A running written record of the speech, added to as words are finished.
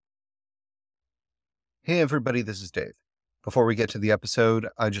Hey, everybody, this is Dave. Before we get to the episode,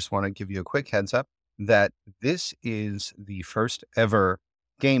 I just want to give you a quick heads up that this is the first ever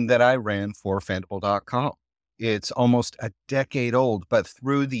game that I ran for Fandible.com. It's almost a decade old, but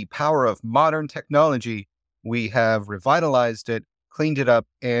through the power of modern technology, we have revitalized it, cleaned it up,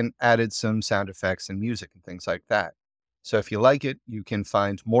 and added some sound effects and music and things like that. So if you like it, you can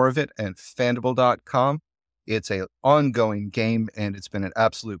find more of it at Fandible.com. It's an ongoing game, and it's been an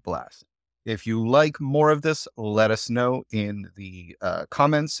absolute blast. If you like more of this, let us know in the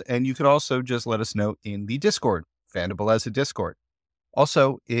comments, and you could also just let us know in the Discord. Fandible as a Discord.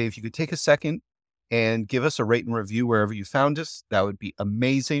 Also, if you could take a second and give us a rate and review wherever you found us, that would be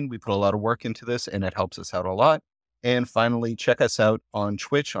amazing. We put a lot of work into this, and it helps us out a lot. And finally, check us out on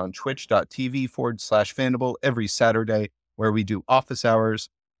Twitch, on twitch.tv/Fandible every Saturday, where we do office hours,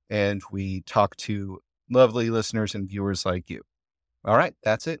 and we talk to lovely listeners and viewers like you. All right,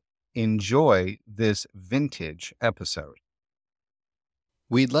 that's it. Enjoy this vintage episode.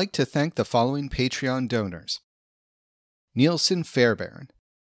 We'd like to thank the following Patreon donors: Nielsen Fairbairn,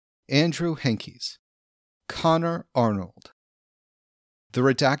 Andrew Henkes, Connor Arnold, The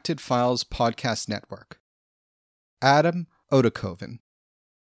Redacted Files Podcast Network, Adam Odakoven,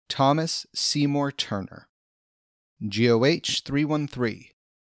 Thomas Seymour Turner, GOH313,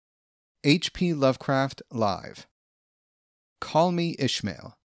 HP Lovecraft Live, Call Me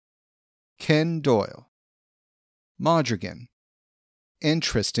Ishmael, Ken Doyle, Modrigan, and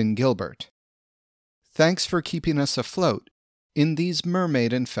Tristan Gilbert. Thanks for keeping us afloat in these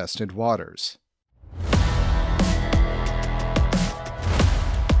mermaid-infested waters.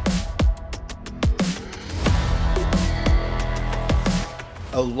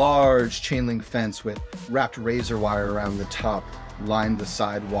 A large chain link fence with wrapped razor wire around the top line the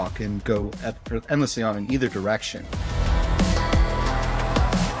sidewalk and go endlessly on in either direction.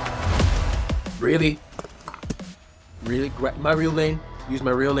 Really? My real name? Use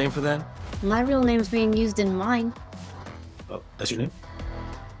my real name for that? My real name's being used in mine. Oh, that's your name?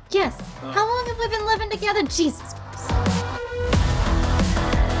 Yes. How long have we been living together? Jesus.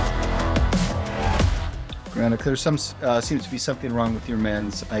 Granik, there's seems to be something wrong with your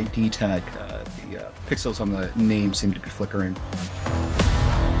man's ID tag. The pixels on the name seem to be flickering.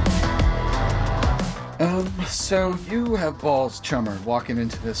 So you have balls, chummer, walking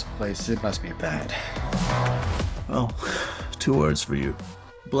into this place. It must be bad. Oh, 2 words for you.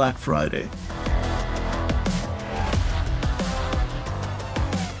 Black Friday.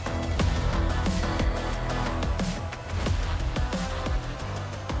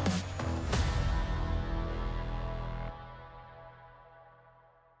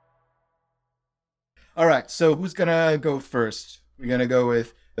 All right, so who's gonna go first? We're gonna go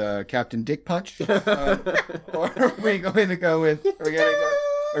with Captain Dick Punch, or are we going to go with?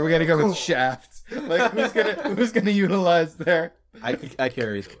 Are we gonna go with Shaft? Like who's gonna utilize there? I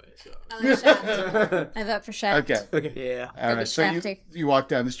carry either way. So. I like Shaft. I vote for Shaft. Okay. Yeah. All right. So you walk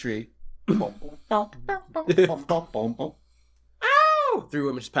down the street. Ow! 3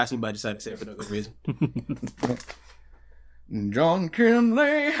 women just passing by decided to say it for no good reason. John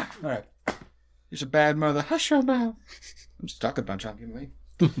Kinley. All right. He's a bad mother. Hush your mouth. I'm just talking about John Kinley.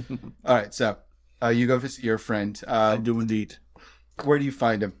 All right. So you go visit your friend. I do indeed. Where do you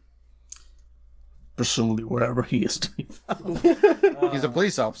find him? Presumably wherever he is to be found. He's a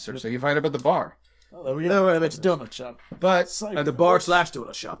police officer, so you find him at the bar. Oh, there we go. It's a donut shop. But The bar /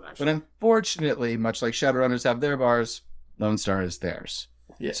 donut shop, actually. But unfortunately, much like Shadowrunners have their bars, Lone Star is theirs.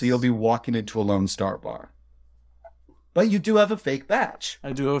 Yes. So you'll be walking into a Lone Star bar. But you do have a fake badge.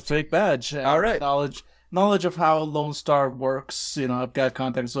 I do have a fake badge. All right. Knowledge of how Lone Star works. I've got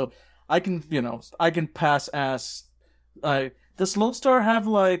contacts, so I can pass as. Does Lone Star have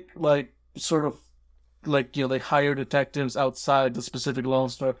like they hire detectives outside the specific Lone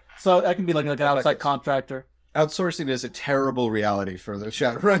Star, so I can be like an outside contractor. Outsourcing is a terrible reality for the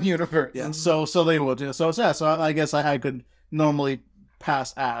Shadowrun universe. Yeah, so they would. Yeah, so I guess I could normally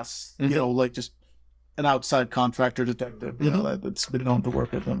pass as just an outside contractor detective. That's been known to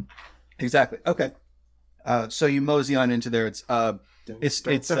work with them. Exactly. Okay. So you mosey on into there. It's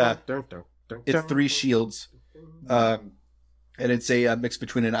 3 Shields. And it's a mix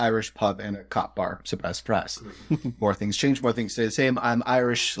between an Irish pub and a cop bar. Surprise. More things change, more things stay the same. I'm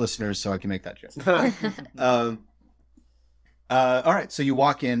Irish, listeners, so I can make that joke. All right, so you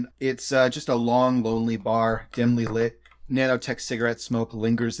walk in. It's just a long, lonely bar, dimly lit. Nanotech cigarette smoke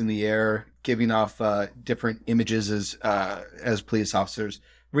lingers in the air, giving off different images as police officers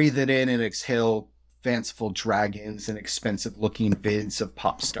breathe it in and exhale fanciful dragons and expensive-looking vids of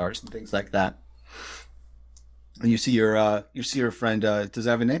pop stars and things like that. And you see your friend. Does it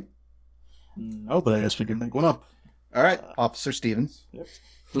have a name? No, but I guess we can make one up. All right, Officer Stevens.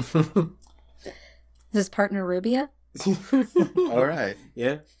 Is his partner Rubia? All right.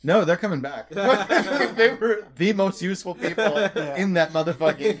 Yeah. No, they're coming back. They were the most useful people in that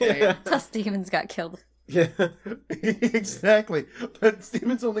motherfucking game. Until Stevens got killed. Yeah. Exactly. But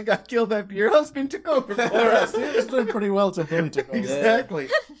Stevens only got killed after your husband took over for us. It's doing pretty well to him. Exactly.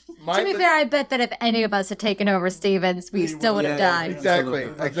 To be fair, I bet that if any of us had taken over Stevens, we still would have died. Exactly.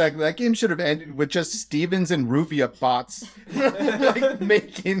 That game should have ended with just Stevens and Ruvia bots like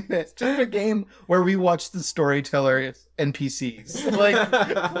making this. Just a game where we watch the storyteller NPCs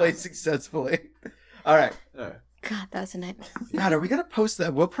like play successfully. All right. God, that was a nightmare. God, are we gonna post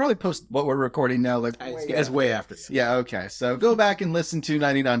that? We'll probably post what we're recording now. Like, It's way after. yeah, okay. So go back and listen to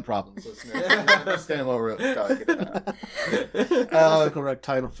 99 Problems, listeners. Understand what we're talking about. That's the correct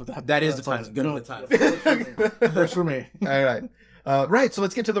title for that. That is the title. Good on the title. That's for me. All right. Right, so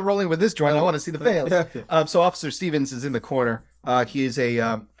let's get to the rolling with this joint. I want to see the fails. So Officer Stevens is in the corner. He is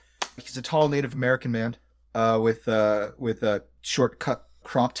he's a tall Native American man with a short cut,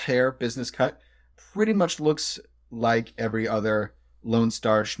 cropped hair, business cut. Pretty much looks like every other Lone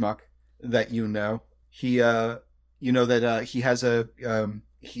Star schmuck that you know. He, you know that he has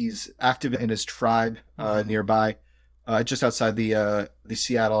he's active in his tribe nearby, just outside the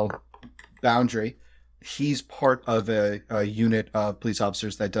Seattle boundary. He's part of a unit of police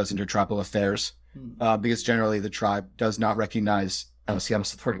officers that does intertribal affairs, because generally the tribe does not recognize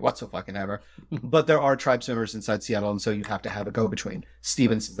Seattle's authority whatsoever. But there are tribes members inside Seattle, and so you have to have a go-between.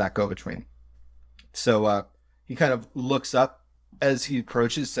 Stevens is that go-between. So he kind of looks up as he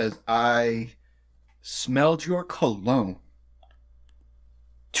approaches, says, "I smelled your cologne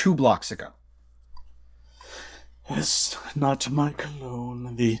 2 blocks ago." It's not my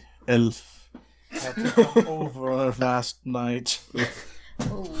cologne. The elf had to come over last night.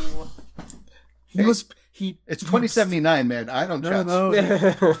 Ooh. It's 2079, man. I don't judge. No.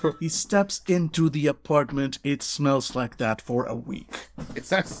 He steps into the apartment. It smells like that for a week.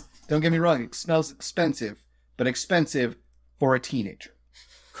 It's not, don't get me wrong. It smells expensive, but expensive for a teenager.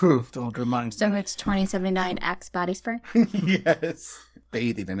 Don't remind me. So it's 2079 Axe body spray? Yes.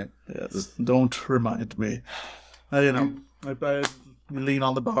 Bathing in it. Yes, don't remind me. I lean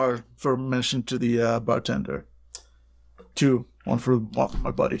on the bar for mention to the bartender. 2, 1 for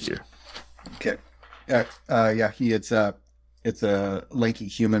my buddy here. Okay. Yeah, it's a lanky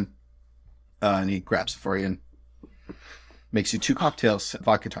human, and he grabs it for you and makes you 2 cocktails,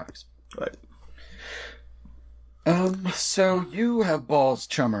 vodka tonics. Right. So you have balls,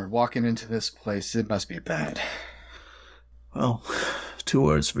 chummer, walking into this place. It must be bad. Well, 2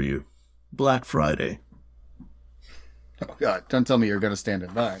 words for you. Black Friday. Oh, God, don't tell me you're going to stand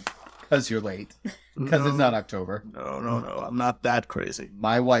in line. Because you're late. Because it's not October. No. I'm not that crazy.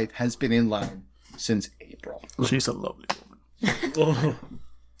 My wife has been in line since April. She's a lovely woman.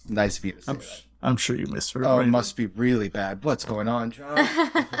 Nice of you to say that. I'm sure you miss her. Oh, right? it must be really bad. What's going on, John?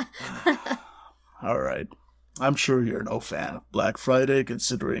 All right. I'm sure you're no fan of Black Friday,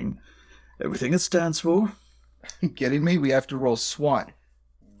 considering everything it stands for. Kidding me? We have to roll SWAT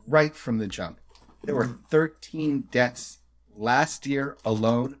right from the jump. There were 13 deaths last year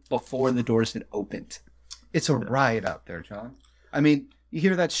alone before the doors had opened. It's a riot out there, John. I mean, you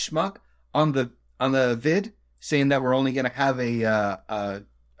hear that schmuck on the vid saying that we're only going to have a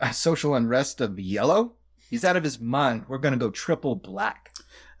social unrest of yellow? He's out of his mind. We're going to go triple black.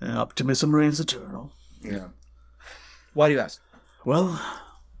 Optimism reigns eternal. Yeah. Why do you ask? Well,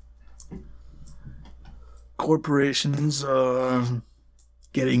 corporations are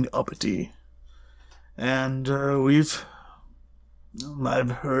getting uppity. And I've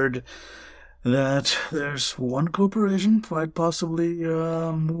heard that there's one corporation quite possibly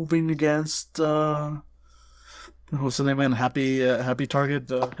moving against, what's the name again? Happy Target?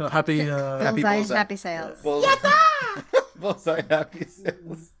 Happy Bullseye, happy sales. Bullseye Happy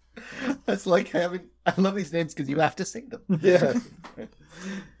Sales. That's like having... I love these names because you have to say them. Yeah.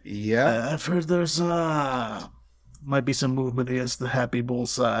 Yeah. I've heard there's might be some movement against the Happy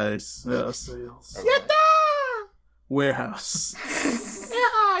Bullseye sales. Warehouse.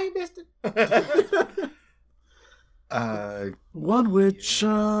 You missed it. One which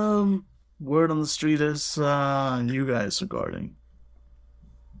word on the street is you guys are guarding.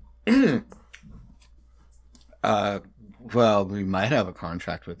 Well, we might have a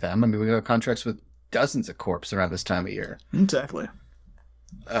contract with them. I mean, we have contracts with dozens of corps around this time of year. Exactly.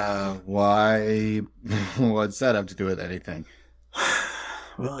 Why? What's that have to do with anything?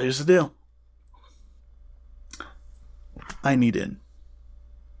 Well, here's the deal. I need in.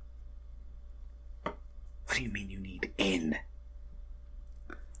 What do you mean you need in?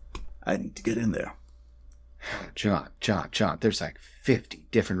 I need to get in there. John, there's like 50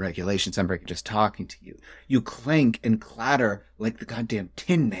 different regulations I'm breaking just talking to you. You clank and clatter like the goddamn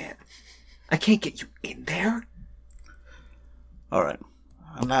Tin Man. I can't get you in there. All right.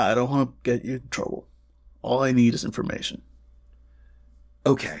 I don't want to get you in trouble. All I need is information.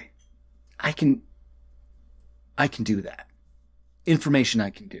 Okay. I can do that. Information I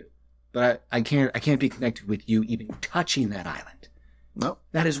can do. But I can't be connected with you even touching that island. No.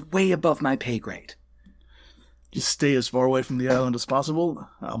 That is way above my pay grade. Just stay as far away from the island as possible.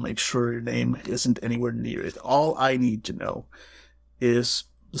 I'll make sure your name isn't anywhere near it. All I need to know is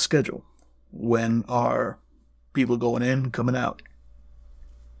the schedule. When are people going in, coming out?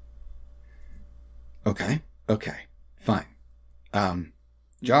 Okay. Fine.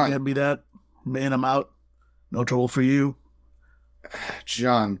 John. Can't be that. Man, I'm out. No trouble for you.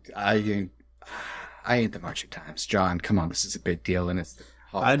 John, I ain't the Marching Times. John, come on, this is a big deal, and it's the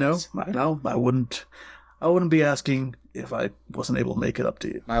I know. holidays. I wouldn't be asking if I wasn't able to make it up to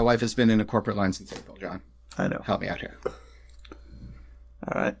you. My wife has been in a corporate line since April, John. I know. Help me out here.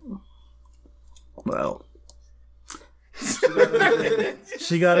 All right. Well,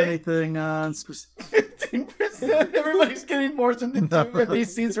 she got anything on? 15%. Everybody's getting more than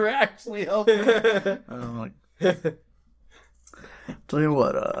these seats are actually helping. I'm like, tell you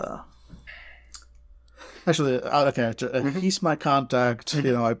what. Actually, out of character, he's my contact.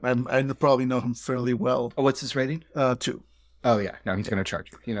 You know, I probably know him fairly well. Oh, what's his rating? 2. Oh yeah, no, he's gonna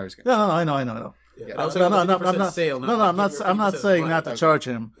charge you. You know he's gonna. No, I know. Yeah, I'm that was like not. 50% sale, No, I'm not. I'm not 50% saying not to money. charge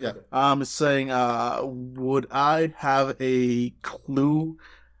him. Yeah. I'm saying, would I have a clue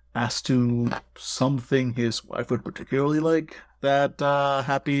as to something his wife would particularly like that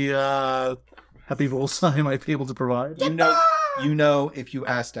happy Volsai might be able to provide? You know, if you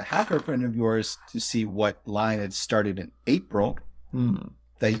asked a hacker friend of yours to see what line had started in April,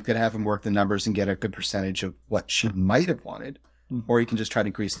 that you could have him work the numbers and get a good percentage of what she might have wanted, or you can just try to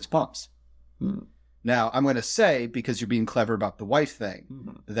grease his palms. Now, I'm going to say, because you're being clever about the wife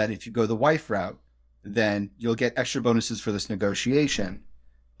thing, that if you go the wife route, then you'll get extra bonuses for this negotiation,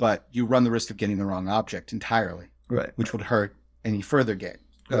 but you run the risk of getting the wrong object entirely, Right. which would hurt any further gain.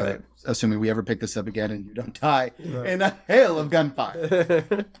 Right. Assuming we ever pick this up again and you don't die in a hail of gunfire.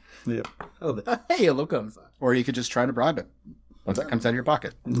 Yeah. Oh, the hail of gunfire. Or you could just try to bribe it once that comes out of your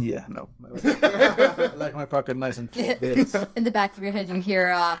pocket. Yeah. No. I like my pocket nice and full. In the back of your head, you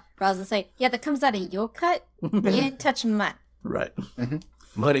hear Roslyn say, "Yeah, that comes out of your cut. You ain't touching mine." Right.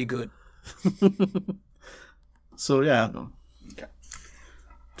 Mighty good. So yeah. Okay.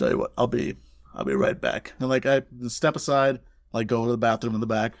 Tell you what, I'll be right back. And like I step aside, like go to the bathroom in the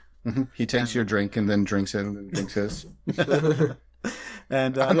back, He takes your drink and then drinks it and then drinks his.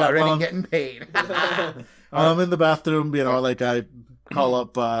 and I'm yeah, already while getting paid. I'm in the bathroom. You know, like I call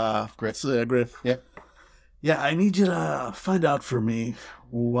up Griff. Griff. Yeah. Yeah, I need you to find out for me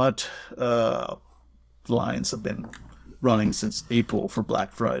what lines have been running since April for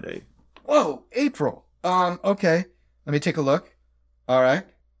Black Friday. Whoa, April. Okay. Let me take a look. All right.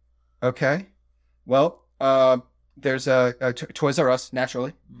 Okay. Well, there's Toys R Us,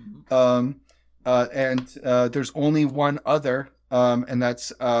 naturally. And there's only one other, and that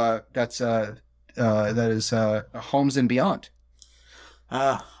is Homes and Beyond.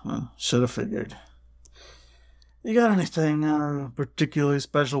 Should have figured. You got anything particularly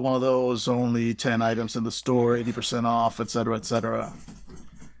special? One of those, only 10 items in the store, 80% off, etc., etc.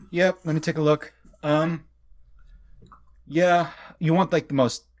 Yep, let me take a look. Yeah, you want like the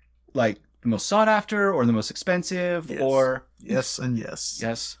most sought after or the most expensive Yes. or Yes and yes.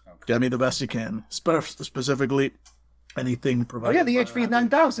 yes. Get me the best you can. Specifically, anything Oh provided. yeah, the HP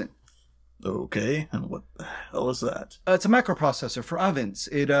 9000. Okay, and what the hell is that? It's a microprocessor for ovens.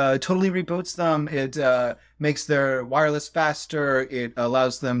 It totally reboots them. It makes their wireless faster. It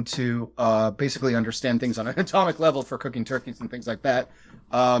allows them to basically understand things on an atomic level for cooking turkeys and things like that.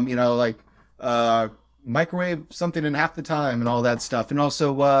 Microwave something in half the time and all that stuff. And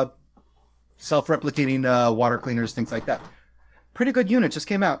also self-replicating water cleaners, things like that. Pretty good unit, just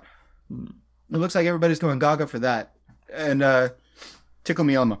came out. It looks like everybody's going gaga for that. And Tickle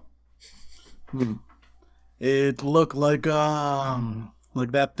Me Elmo. It looked like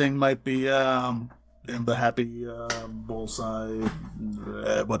that thing might be in the happy bullseye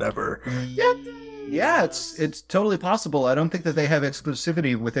whatever. Yeah, it's totally possible. I don't think that they have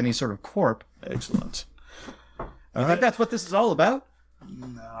exclusivity with any sort of corp. Excellent. I think that's what this is all about.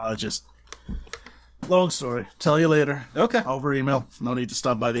 No, just long story. Tell you later. Okay. Over email. No need to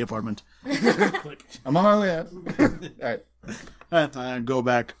stop by the apartment. I'm on my way out. All right. And I go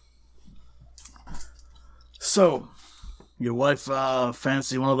back. So, Your wife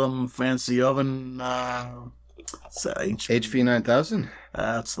fancy one of them fancy oven. HV 9000.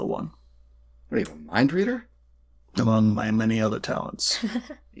 That's the one. What are you, a mind reader? Among my many other talents.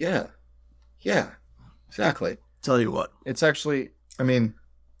 Yeah, exactly. Tell you what. It's actually,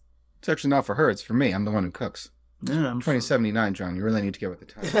 it's actually not for her. It's for me. I'm the one who cooks. Yeah, I'm 2079, John. You really need to get with the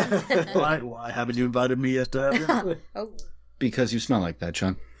time. Why haven't you invited me yet? Oh. Because you smell like that,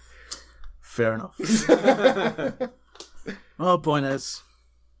 John. Fair enough. Well, point is,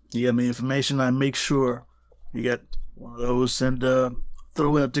 you get me information, I make sure you get one of those and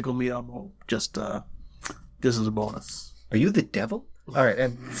throw in a tickle me elmo just as a bonus. Are you the devil? All right,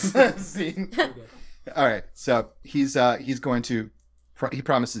 and scene. All right, so he's going to. He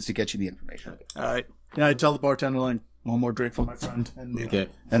promises to get you the information. All right. Yeah, I tell the bartender like one more drink for my friend and Okay.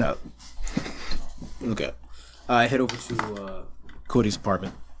 and out. Okay. I head over to Cody's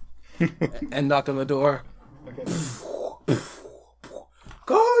apartment and knock on the door.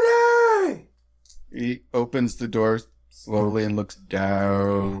 Cody! He opens the door slowly and looks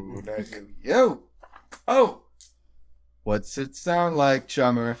down at you. Yo! Oh! What's it sound like,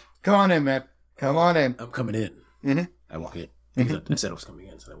 chummer? Come on in, man. Come on in. I'm coming in. Mm-hmm. I walk in. Mhm. I said I was coming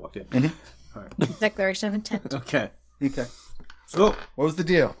in, so I walked in. Mhm. All right. Declaration of intent. Okay. Okay. So What was the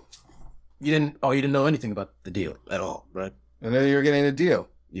deal? you didn't know anything about the deal at all, right? I know you were getting a deal.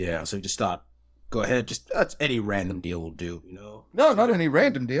 Yeah. So you just thought, go ahead. Just that's any random deal will do, you know. No, not any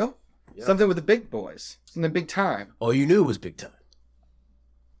random deal. Yeah. Something with the big boys. Something big time. All you knew was big time.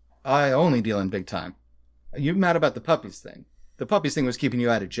 I only deal in big time. You mad about the puppies thing? The puppies thing was keeping you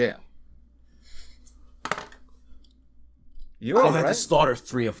out of jail. You I all had to right? slaughter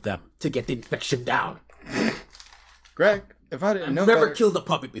 3 of them to get the infection down. Greg, if I didn't I've know never better, killed a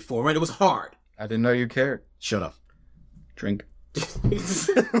puppy before, right? It was hard. I didn't know you cared. Shut up. Drink.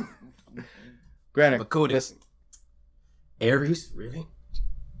 Granted, But Cody, listen. Aries, really?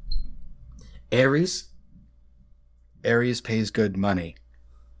 Aries? Aries pays good money.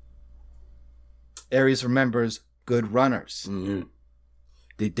 Aries remembers good runners. Mm-hmm.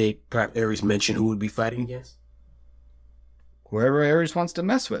 Did they perhaps Aries mention who would be fighting against? Whoever Aries wants to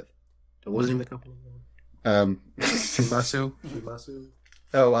mess with. It wasn't in the company. Shimasu. Shimasu.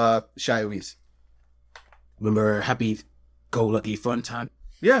 Shiawis. Remember Happy Go Lucky Fun Time?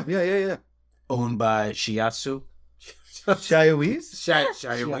 Yeah. Owned by Shiatsu? Shiawis?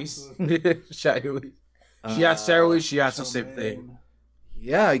 Shiatsu. Shiatsu. Shiatsu, same thing.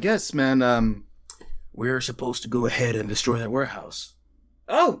 Yeah, I guess, man. We're supposed to go ahead and destroy that warehouse.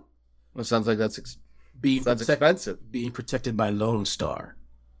 Oh! Well, sounds like that's expensive. Being protected by Lone Star.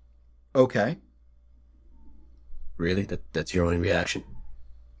 Okay. Really? That's your only reaction?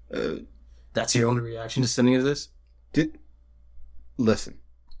 Uh, That's your only reaction to any of this? Listen.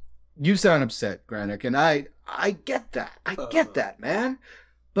 You sound upset, Granick, and I get that. I get that, man.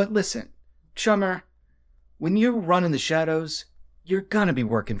 But listen, chummer, when you run in the shadows, you're gonna be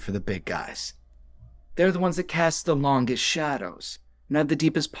working for the big guys. They're the ones that cast the longest shadows and have the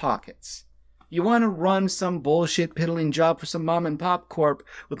deepest pockets. You want to run some bullshit piddling job for some mom and pop corp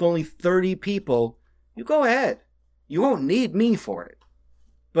with only 30 people, you go ahead. You won't need me for it.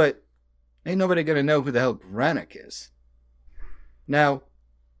 But ain't nobody gonna know who the hell Granick is. Now,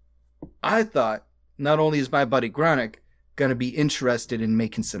 I thought not only is my buddy Granick gonna be interested in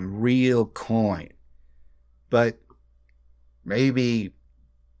making some real coin, but maybe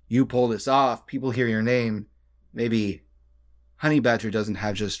you pull this off, people hear your name, maybe Honey Badger doesn't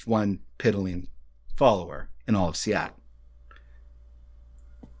have just one piddling follower in all of Seattle.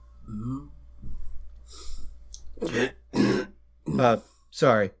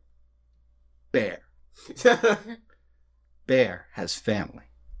 Sorry. Bear. Bear has family.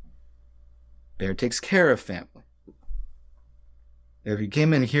 Bear takes care of family. If you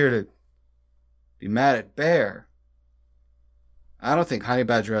came in here to be mad at Bear, I don't think Honey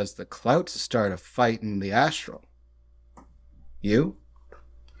Badger has the clout to start a fight in the Astral. You?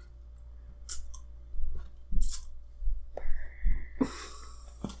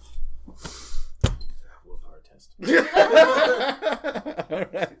 Willpower test.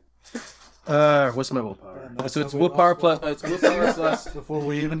 What's my willpower? So it's willpower plus. It's willpower plus. Before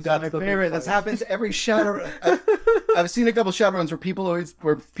we even got My favorite. This happens every shadow. I've seen a couple Shadowruns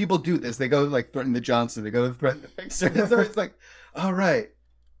where people do this. They go like threaten the Johnson. They go threaten the Fixer. It's like, all right,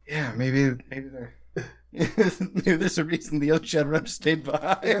 yeah, maybe there's a reason the other Shadowrun stayed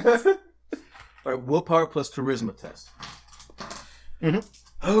behind. All right, willpower plus charisma test. Mm-hmm.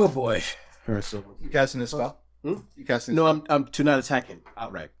 Oh boy. All right, so You casting a spell? Hmm? You casting? no, I'm to not attacking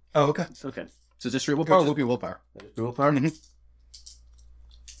outright. Oh, okay. Okay, so just straight Willpower willpower. will be willpower. Willpower. Mhm.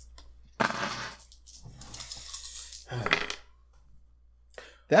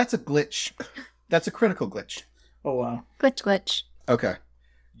 That's a glitch. That's a critical glitch. Oh wow. Glitch. Okay.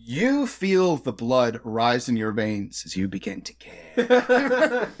 You feel the blood rise in your veins as you begin to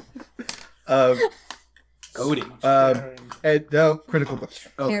care. Cody. And no, critical glitch.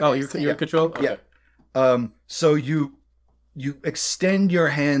 You're in control? Okay. Yeah. So you extend your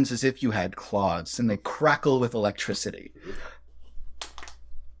hands as if you had claws, and they crackle with electricity.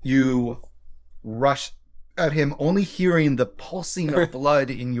 You rush at him, only hearing the pulsing of blood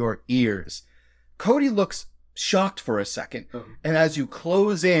in your ears. Cody looks shocked for a second, and as you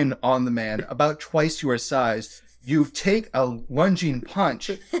close in on the man, about twice your size, you take a lunging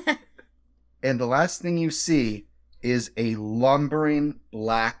punch, and the last thing you see is a lumbering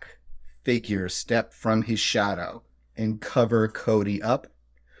black figure step from his shadow and cover Cody up.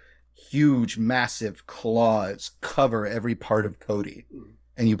 Huge, massive claws cover every part of Cody,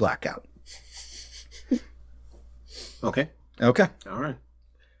 and you black out. Okay. Okay. All right.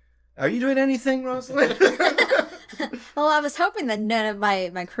 Are you doing anything, Rosalind? Well, I was hoping that none of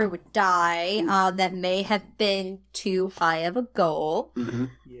my crew would die. That may have been too high of a goal. Mm-hmm.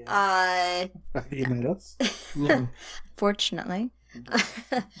 I think you made us. Fortunately.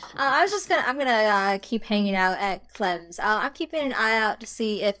 I'm gonna keep hanging out at Clem's. I'm keeping an eye out to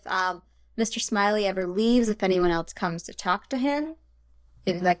see if Mr. Smiley ever leaves, if anyone else comes to talk to him.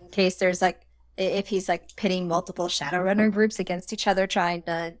 In case there's if he's pitting multiple Shadowrunner groups against each other trying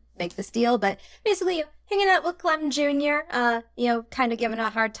to make this deal. But basically hanging out with Clem Jr., kind of giving a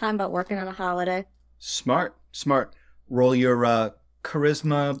hard time about working on a holiday. Smart. Roll your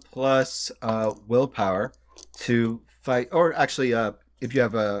charisma plus willpower to fight, or actually, if you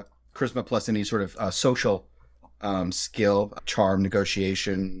have a charisma plus any sort of social skill, charm,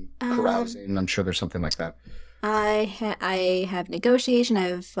 negotiation, carousing, I'm sure there's something like that. I have negotiation. I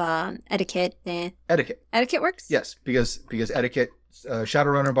have etiquette. Etiquette. Etiquette works? Yes, because etiquette,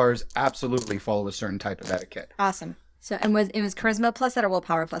 Shadowrunner bars absolutely follow a certain type of etiquette. Awesome. So, and it was charisma plus that or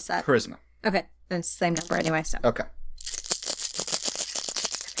willpower plus that? Charisma. Okay. Then it's the same number anyway, so. Okay.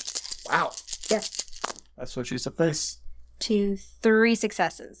 Wow. Yeah. That's what she's a face. 2, 3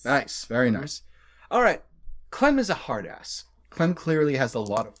 successes. Nice. Very nice. All right. Clem is a hard ass. Clem clearly has a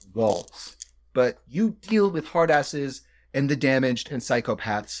lot of walls, but you deal with hard asses and the damaged and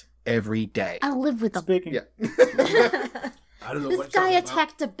psychopaths every day. I live with them. Speaking. Yeah. I don't know This what guy you're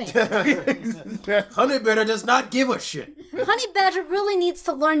talking attacked a bear. about. Honey Badger does not give a shit. Honey Badger really needs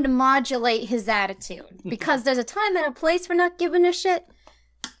to learn to modulate his attitude because there's a time and a place for not giving a shit.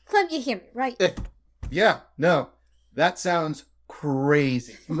 Clem, you hear me, right? Yeah. No. That sounds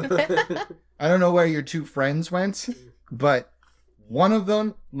crazy. I don't know where your two friends went, but one of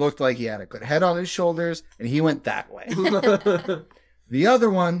them looked like he had a good head on his shoulders, and he went that way. The other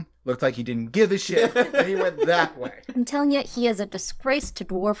one looked like he didn't give a shit, and he went that way. I'm telling you, he is a disgrace to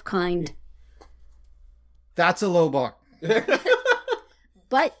dwarf kind. That's a low bar.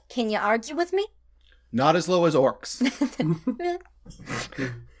 But can you argue with me? Not as low as orcs.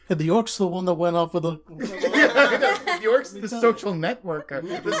 And the orc's the one that went off with the. The orcs, the social networker,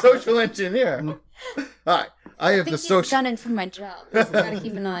 the social engineer. Hi, I have I the think he's social. gunning for my job. So gotta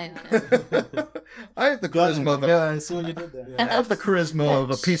keep an eye on it. I have the charisma of a Yeah, I see what you did there. I have the charisma of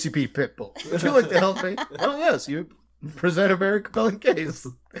a PCP pit bull. Would you like to help me? Oh, yes, you present a very compelling case.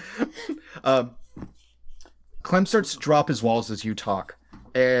 Clem starts to drop his walls as you talk,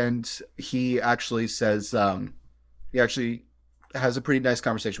 and he actually says, he actually has a pretty nice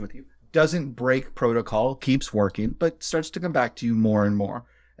conversation with you. Doesn't break protocol, keeps working, but starts to come back to you more and more.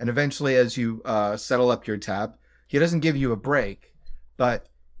 And eventually, as you settle up your tab, he doesn't give you a break, but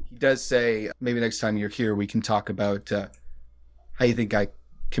he does say, maybe next time you're here, we can talk about how you think I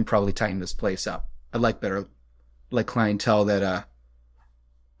can probably tighten this place up. I'd like clientele that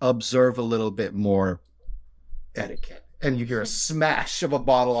observe a little bit more etiquette. And you hear a smash of a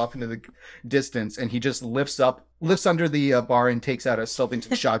bottle off into the distance, and he just lifts under the bar and takes out a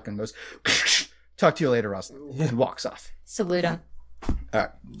Sylvington shotgun, goes, talk to you later, Rosalind, and walks off. Salute him. All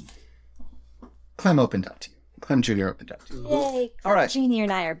right. Clem opened up to you. Clem Jr. opened up to you. Yay. All right. Junior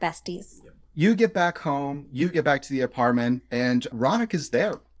and I are besties. You get back home, you get back to the apartment, and Ronak is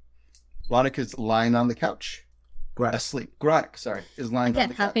there. Ronak is lying on the couch. Asleep. Groddick, sorry, is lying on Again,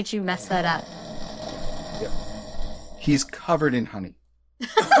 the how couch. could you mess that up? He's covered in honey.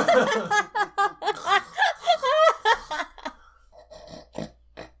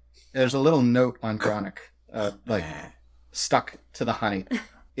 There's a little note on Groddick, stuck to the honey.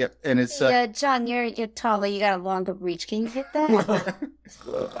 Yep, and it's Yeah, John, you're taller. You got a longer reach. Can you hit that?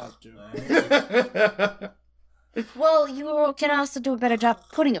 Well, you can also do a better job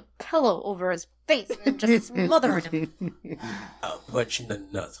putting a pillow over his face and just smothering him. I'll punch you in the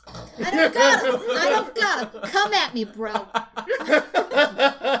nuts. I don't got him. Come at me, bro.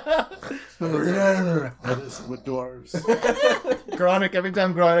 That is with dwarves. Gronic, every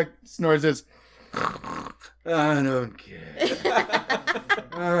time Gronic snores this. I don't care.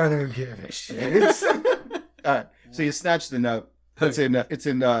 I don't give a shit. So you snatch the note.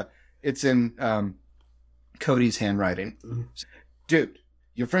 It's in Cody's handwriting. Dude,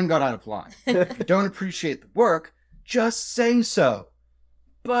 your friend got out of line. If you don't appreciate the work, just say so.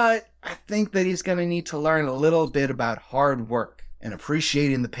 But I think that he's going to need to learn a little bit about hard work and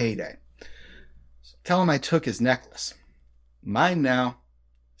appreciating the payday. So tell him I took his necklace. Mine now.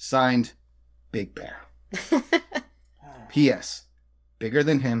 Signed, Big Bear. P.S. Bigger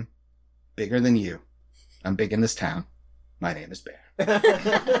than him. Bigger than you. I'm big in this town. My name is Bear.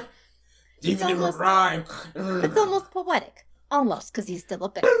 Even in a rhyme. It's almost poetic. Almost, because he's still a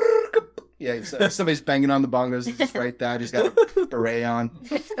bear. Yeah, somebody's banging on the bongos. He's just right there. He's got a beret on.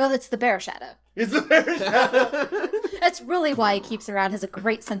 Well, it's the bear shadow. It's the Bear shadow. That's really why he keeps around. Has a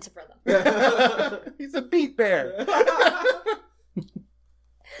great sense of rhythm. He's a beat bear.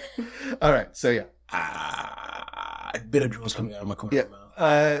 All right, so yeah. Bitter drool's coming out of my corner of my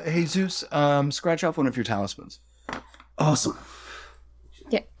mouth. Jesus, scratch off one of your talismans. Awesome.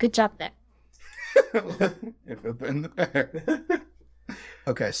 Yeah, good job there. If it been the bear.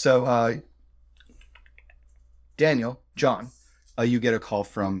 Okay, so Daniel, John, you get a call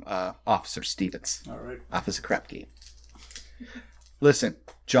from Officer Stevens. All right. Officer Krapke. Listen,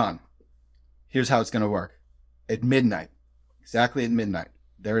 John, here's how it's going to work. At midnight, exactly at midnight,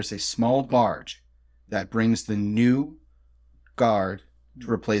 there is a small barge that brings the new guard to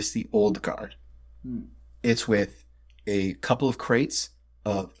replace the old guard. It's with a couple of crates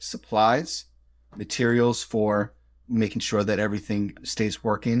of supplies, materials for making sure that everything stays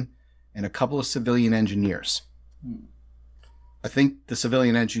working, and a couple of civilian engineers. I think the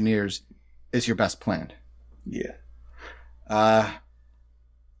civilian engineers is your best plan. Yeah.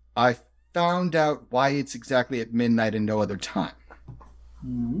 I found out why it's exactly at midnight and no other time.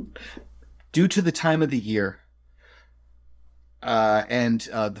 Due to the time of the year and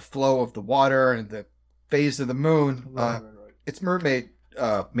the flow of the water and the phase of the moon, Right. it's mermaid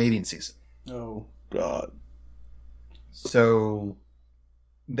mating season. Oh, God. So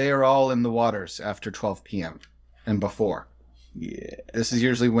they are all in the waters after 12 p.m. and before. Yeah. This is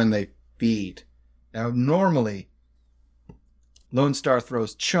usually when they feed. Now, normally, Lone Star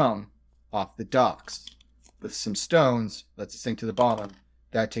throws chum off the docks with some stones, lets it sink to the bottom.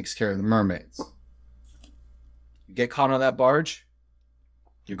 That takes care of the mermaids. You get caught on that barge,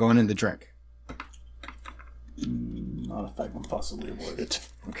 you're going in the drink. Not if I can possibly avoid it.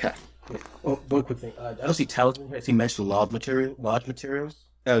 Okay. Oh, one quick thing. I don't see talisman here. I see mentioned lodge materials.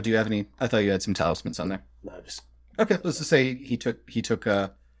 Oh, do you have any? I thought you had some talismans on there. No, just. Okay, let's just say he took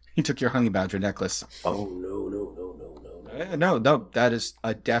your honey badger necklace. Oh no. No, that is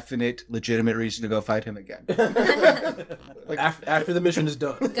a definite, legitimate reason to go fight him again. Like after the mission is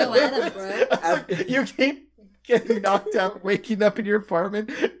done. Go at him, bro. You keep getting knocked out, waking up in your apartment,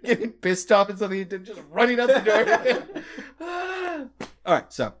 getting pissed off at something you did, just running out the door. All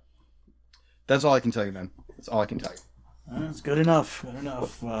right, so that's all I can tell you, man. That's all I can tell you. That's good enough. Good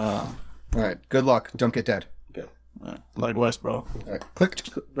enough. All right, good luck. Don't get dead. Likewise, bro. All right, click.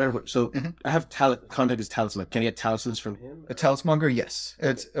 Very quick. So I have contact his talisman. Can I get talismans from him? A talismonger, yes.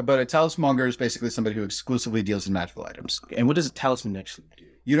 But a talismonger is basically somebody who exclusively deals in magical items. And what does a talisman actually do?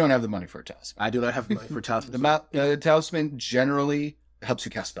 You don't have the money for a talisman. I do not have money for talisman. The talisman generally helps you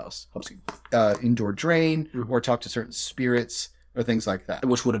cast spells, helps you indoor drain, or talk to certain spirits or things like that.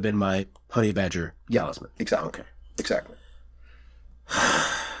 Which would have been my honey badger talisman. Exactly. Okay. Exactly.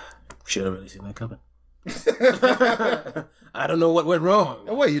 Should have really seen that coming. I don't know what went wrong.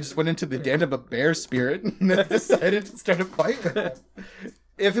 Oh, wait, you just went into the den of a bear spirit and then decided to start a fight with it.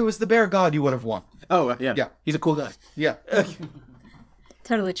 If it was the bear god, you would have won. Oh, yeah. Yeah. He's a cool guy. Yeah.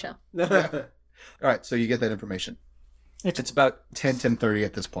 Totally chill. All right, so you get that information. It's about 10:30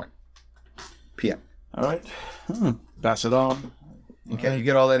 at this point. PM. All right. Pass it on. Okay, you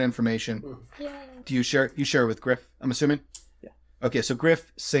get all that information. Yay. Do you share it with Griff, I'm assuming? Yeah. Okay, so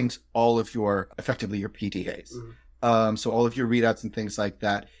Griff syncs all of effectively your PTAs. So all of your readouts and things like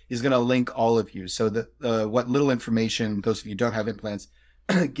that. He's going to link all of you. So what little information those of you who don't have implants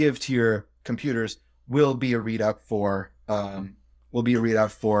give to your computers will be a readout for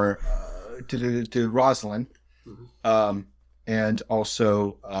to Rosalind, and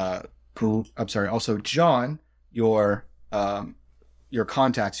also also John, your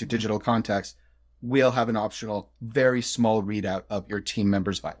contacts, your digital contacts, will have an optional, very small readout of your team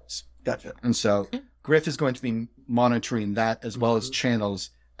members' vitals. Gotcha. And so Griff is going to be monitoring that as well as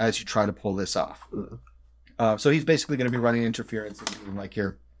channels as you try to pull this off. So he's basically going to be running interference and being like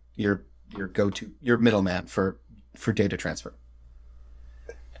your go-to, your middleman for data transfer.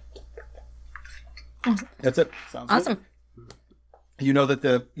 That's it. Awesome. You know that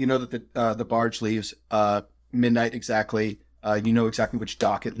the barge leaves midnight exactly. You know exactly which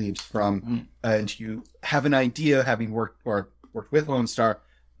dock it leaves from, and you have an idea, having worked with Lone Star,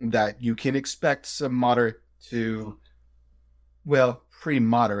 that you can expect some moderate to, well, pretty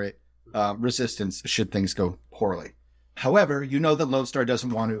moderate resistance should things go poorly. However, you know that Lone Star doesn't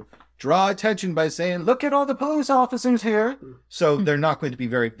want to draw attention by saying, "Look at all the police officers here." So they're not going to be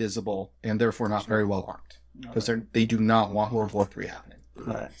very visible and therefore not very well armed because they do not want World War III happening.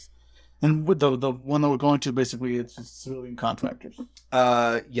 Nice. And with the one that we're going to, basically, it's just civilian contractors.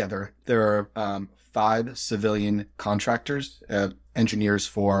 Yeah, there are 5 civilian contractors, engineers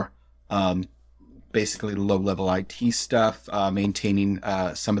for basically low-level IT stuff, maintaining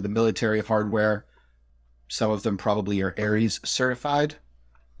some of the military hardware. Some of them probably are Ares certified,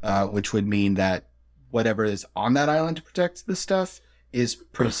 which would mean that whatever is on that island to protect this stuff is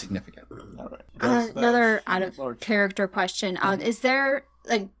pretty significant. All right. Another out of character question. Is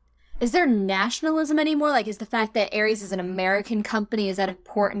there nationalism anymore? Like, is the fact that Ares is an American company, is that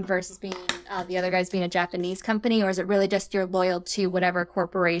important versus being the other guys being a Japanese company? Or is it really just you're loyal to whatever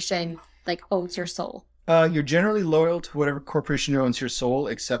corporation, like, owns your soul? You're generally loyal to whatever corporation owns your soul,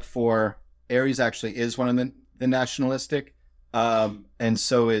 except for Ares actually is one of the nationalistic, and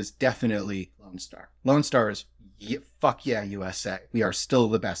so is definitely Lone Star. Lone Star is, fuck yeah, USA. We are still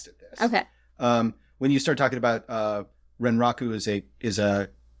the best at this. Okay. When you start talking about Renraku is a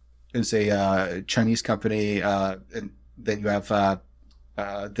Chinese company, and then you have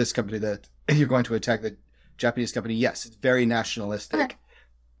this company that you're going to attack, the Japanese company. Yes, it's very nationalistic. Okay.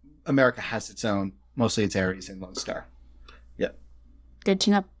 America has its own. Mostly it's Ares and Lone Star. Yeah. Good to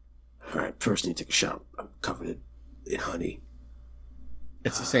know. All right, first I need to take a shower. I'm covered in honey.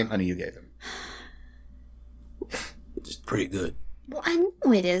 It's the same honey you gave him. It's just pretty good. Well, I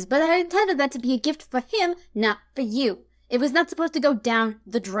know it is, but I intended that to be a gift for him, not for you. It was not supposed to go down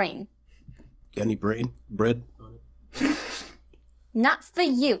the drain. Got any bread on it? Not for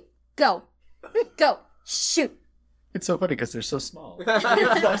you. Go. Go. Shoot. It's so funny because they're so small.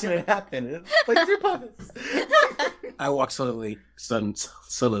 You're watching it happen. It's like your puppets. I walk sullenly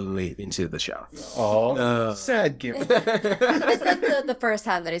into the shower. Oh, sad gift. It's like the first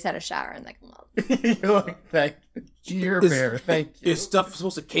time that he's had a shower in like a month. You're like, thank you. You're fair. Thank you. Is stuff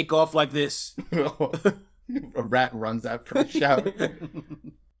supposed to cake off like this? A rat runs out from a shower.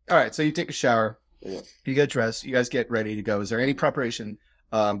 All right, so you take a shower. Yeah. You get dressed. You guys get ready to go. Is there any preparation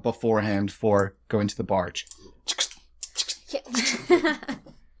beforehand for going to the barge?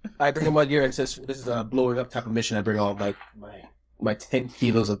 I bring him out here and says this is a blowing up type of mission. I bring all my 10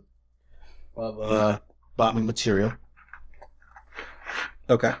 kilos of bombing material.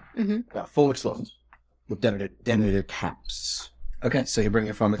 Okay. Got full explosives with detonator caps. Okay, so you bring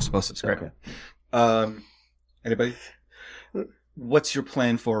your foam explosives. Great. Okay. Anybody? What's your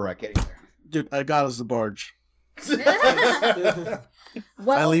plan for getting there? Dude, I got us the barge. Well,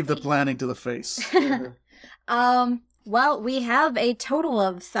 I leave the planning to the face. Well, we have a total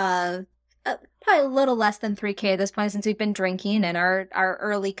of probably a little less than 3K at this point since we've been drinking, and our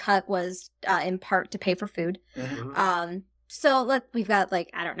early cut was in part to pay for food. So we've got like,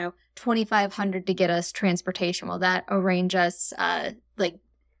 I don't know, 2,500 to get us transportation. Will that arrange us like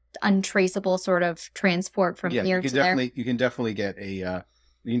untraceable sort of transport from here to there? You can definitely get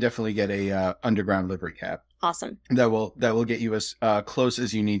a underground livery cab. Awesome. That will get you as close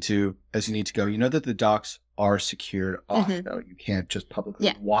as you need to go. You know that the docks are secured off, though. You can't just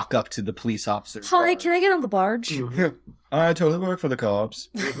publicly walk up to the police officers. Hi, can I get on the barge? I totally work for the cops.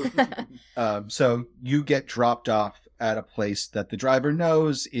 So you get dropped off at a place that the driver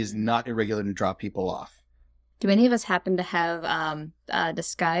knows is not irregular to drop people off. Do any of us happen to have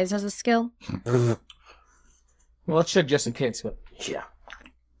disguise as a skill? Well, let's check just in case. But yeah.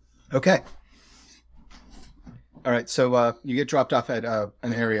 Okay. All right, so you get dropped off at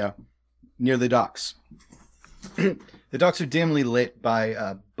an area near the docks. The docks are dimly lit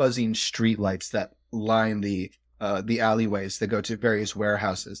by buzzing streetlights that line the alleyways that go to various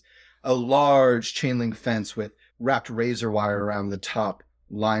warehouses. A large chain link fence with wrapped razor wire around the top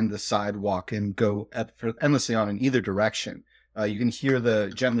line the sidewalk and go endlessly on in either direction. You can hear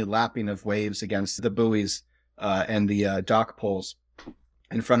the gently lapping of waves against the buoys and the dock poles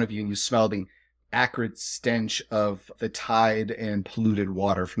in front of you, and you smell the acrid stench of the tide and polluted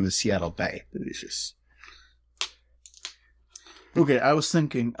water from the Seattle Bay. Delicious. Okay, I was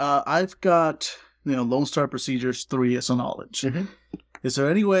thinking, I've got, Lone Star Procedures 3 as a knowledge. Mhm. Is there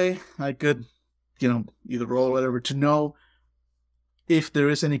any way I could, either roll or whatever, to know if there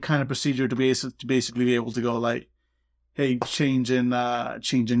is any kind of procedure to basically be able to go like, hey, change in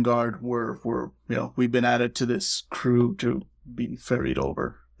guard, we've been added to this crew to be ferried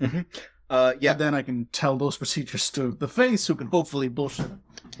over. Yeah. And then I can tell those procedures to the face, who can hopefully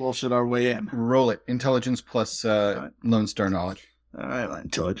bullshit our way in. Roll it. Intelligence plus Lone Star knowledge. All right, my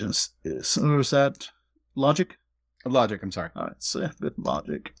intelligence is. Or is that logic? Logic, I'm sorry. All right, so with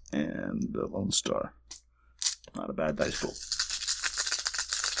logic and the Lone Star. Not a bad dice roll.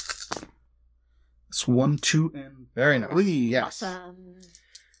 It's 1, 2, and Very nice. 3. Yes. Awesome.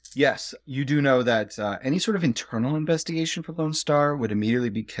 Yes, you do know that any sort of internal investigation for Lone Star would immediately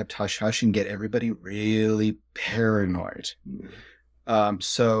be kept hush-hush and get everybody really paranoid.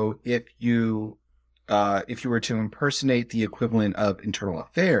 So if you were to impersonate the equivalent of internal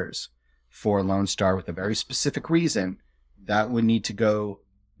affairs for Lone Star with a very specific reason, that would need to go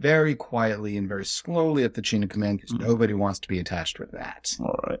very quietly and very slowly up the chain of command because nobody wants to be attached with that.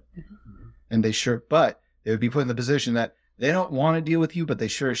 All right. And but they would be put in the position that they don't want to deal with you, but they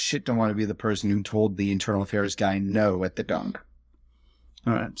sure as shit don't want to be the person who told the internal affairs guy no at the dunk.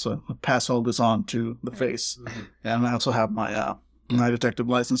 All right, so I'll pass all this on to the face. And I also have my detective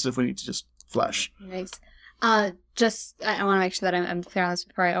license if we need to just flash. Nice. I want to make sure that I'm clear on this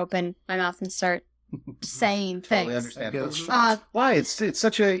before I open my mouth and start saying Totally things. understand. Why? It's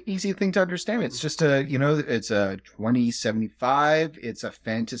such a easy thing to understand. It's just it's a 2075. It's a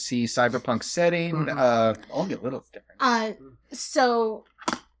fantasy cyberpunk setting. Only a little different. So,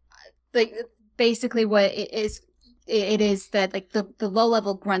 like, basically what it is that, like, the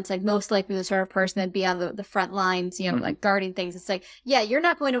low-level grunts, like, most likely the sort of person that'd be on the front lines, like, guarding things. It's like, yeah, you're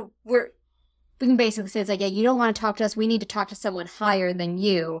not going to, we can basically say, it's like, yeah, you don't want to talk to us. We need to talk to someone higher than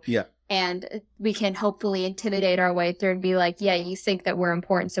you. Yeah. And we can hopefully intimidate our way through and be like, yeah, you think that we're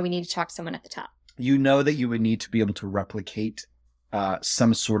important, so we need to talk to someone at the top. You know that you would need to be able to replicate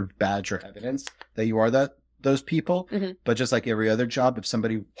some sort of badge or evidence that you are those people. Mm-hmm. But just like every other job, if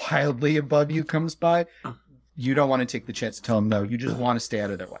somebody wildly above you comes by, you don't want to take the chance to tell them no. You just want to stay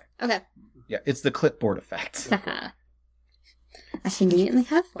out of their way. Okay. Yeah, it's the clipboard effect. I conveniently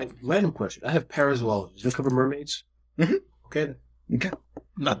have one. Like, random question. I have paraswallows. Does this cover mermaids? Mhm. Okay. Okay.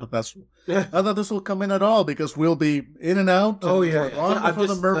 Not the best one. I thought this will come in at all because we'll be in and out. Oh, yeah. Long I'm before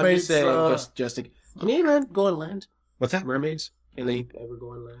just the mermaids. saying, just can anyone go on land? What's that? Mermaids? Can they ever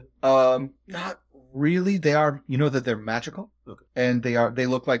go on land? Not really. They are. You know that they're magical, Okay. and they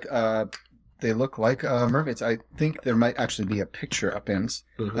look like mermaids. I think there might actually be a picture up in.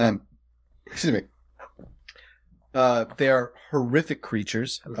 Excuse me. They are horrific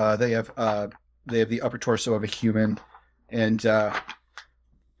creatures. They have the upper torso of a human, and so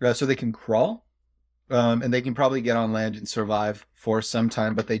they can crawl, and they can probably get on land and survive for some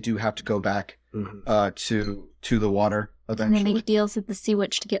time. But they do have to go back to the water And they eventually. make deals with the sea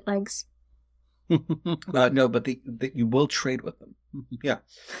witch to get legs. No, but you will trade with them. Yeah.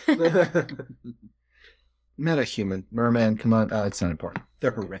 Meta-human, merman. Come on, it's not important.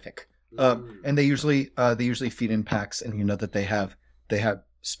 They're horrific. And they usually feed in packs, and you know that they have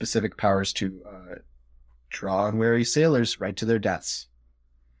specific powers to draw unwary sailors right to their deaths.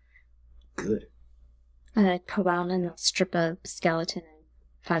 Good. And I pull down and they'll strip a skeleton in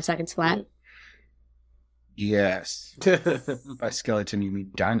 5 seconds flat. Yes. By skeleton, you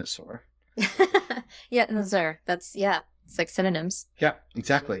mean dinosaur. Yeah, it's like synonyms. Yeah,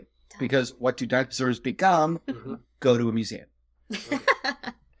 exactly. Because what do dinosaurs become? Go to a museum.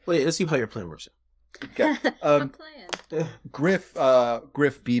 Wait, let's see how your plan works. Okay. I'm playing. Griff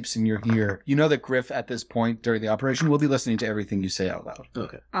beeps in your ear. You know that Griff, at this point during the operation, will be listening to everything you say out loud.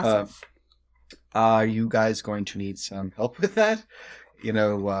 Okay. Awesome. Are you guys going to need some help with that?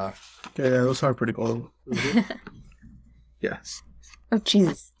 Yeah, those are pretty cool. Yes. Oh,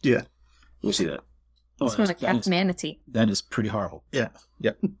 jeez. Yeah. Let me see that. Oh, This one's like half manatee. that is pretty horrible. Yeah.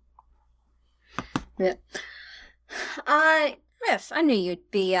 Yeah. Griff, I knew you'd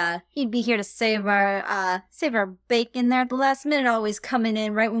be here to save our bacon there at the last minute, always coming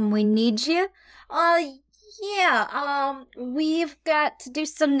in right when we need you. We've got to do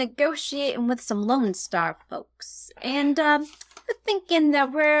some negotiating with some Lone Star folks. And, we're thinking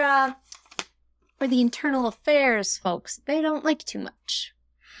that we're the internal affairs folks. They don't like too much.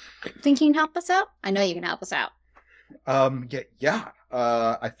 Think you can help us out? I know you can help us out.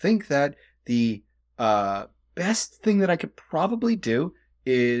 I think that the best thing that I could probably do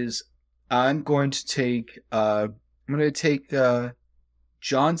is I'm going to take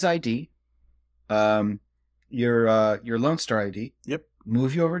John's ID. your Lone Star ID. Yep.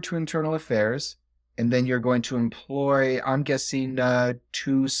 Move you over to Internal Affairs, and then you're going to employ, I'm guessing,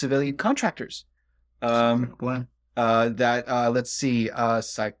 2 civilian contractors. Plan. Let's see,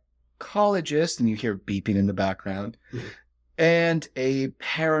 psychologist, and you hear beeping in the background, and a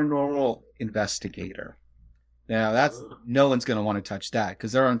paranormal investigator. Now no one's going to want to touch that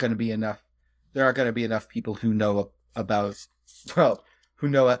because there aren't going to be enough people who know have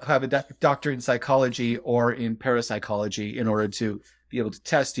a doctorate in psychology or in parapsychology in order to be able to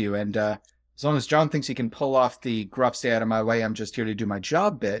test you. And as long as John thinks he can pull off the gruff stay out of my way, I'm just here to do my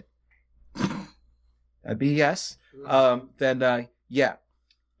job bit. That'd be yes. Then yeah,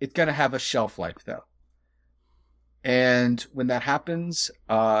 it's gonna have a shelf life though. And when that happens,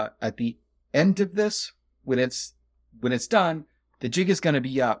 at the end of this, when it's done, the jig is gonna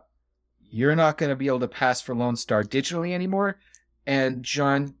be up. You're not gonna be able to pass for Lone Star digitally anymore. And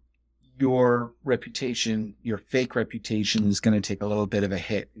John, your reputation, your fake reputation, is gonna take a little bit of a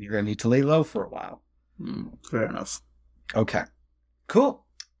hit. You're gonna need to lay low for a while. Fair enough. Okay. Cool.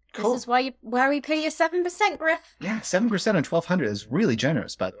 This is why we pay you 7%, Griff. Yeah, 7% on 1,200 is really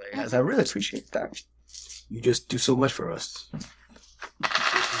generous, by the way, guys. I really appreciate that. You just do so much for us.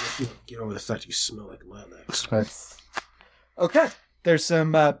 Get over the fact you smell like lilacs. Okay. There's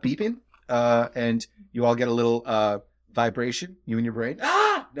some beeping, and you all get a little vibration, you and your brain.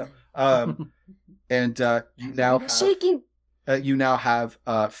 Ah! No. And you now have, Shaking. you now have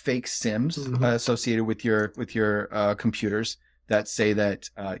fake sims associated with your computers that say that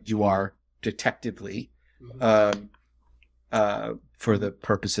you are detectively, for the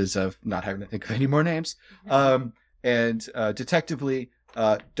purposes of not having to think of any more names, and detectively,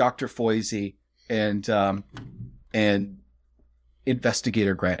 Dr. Foisey and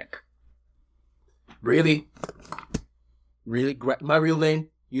Investigator Granick. Really? Really? My real name?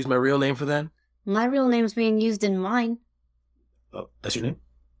 Use my real name for that? My real name's being used in mine. Oh, that's your name?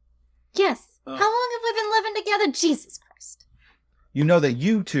 Yes. Oh. How long have we been living together? Jesus Christ. You know that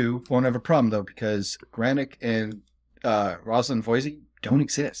you two won't have a problem, though, because Granick and Rosalind Foisey don't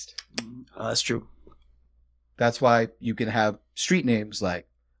exist. That's true. That's why you can have street names like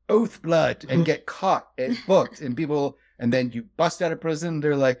Oathblood and get caught and booked, and people, and then you bust out of prison.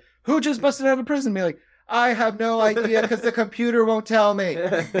 They're like, "Who just busted out of prison?" Be like, "I have no idea because the computer won't tell me."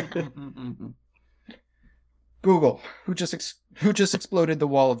 Google, who just exploded the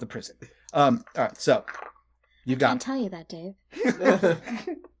wall of the prison? All right, so you've I can't got. tell you that, Dave.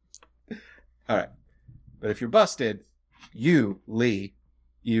 All right, but if you're busted, you, Lee,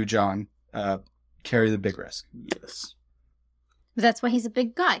 you, John, carry the big risk. Yes. But that's why he's a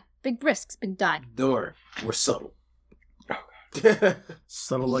big guy. Big risks, big die. Don't worry. We're subtle.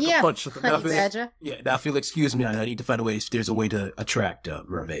 Subtle like Yeah. a punch of the Honey Nothing. badger. Yeah, now if you'll excuse me, I need to find a way, if there's a way to attract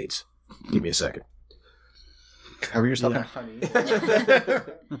mermaids. Give me a second. Cover yourself. Yeah.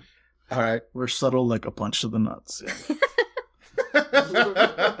 All right. We're subtle like a punch to the nuts. Yeah.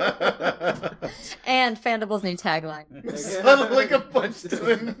 And Fandible's new tagline. Subtle like a punch to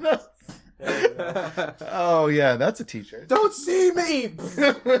the nuts. Oh yeah, that's a t-shirt. Don't see me!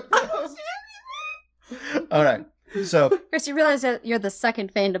 All right. So Chris, you realize that you're the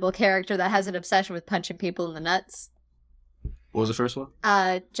second Fandible character that has an obsession with punching people in the nuts? What was the first one?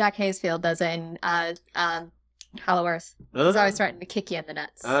 Jack Hazefield does it in Hollow Earth. He's always threatening to kick you in the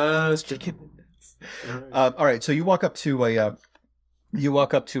nuts. It's chicken. all right. So you walk up to a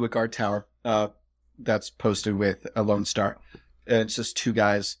guard tower that's posted with a Lone Star, and it's just 2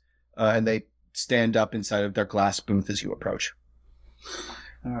 guys, and they stand up inside of their glass booth as you approach.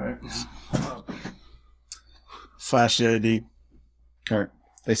 All right. Flash the ID. All right.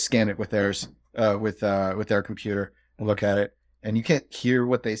 They scan it with theirs, with their computer, and look at it, and you can't hear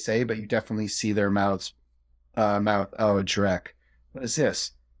what they say, but you definitely see their mouths. Oh, Drek. What is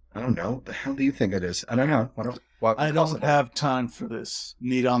this? I don't know. What the hell do you think it is? I don't know. I don't have time for this.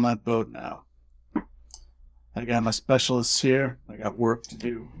 Need on that boat now. I got my specialists here. I got work to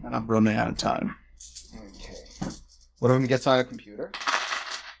do, and I'm running out of time. Okay. One of them gets on a computer.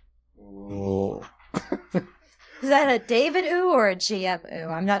 Oh. Is that a David ooh or a GM ooh?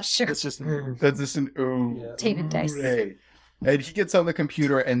 I'm not sure. It's just That's just an ooh. David dice. Right. And he gets on the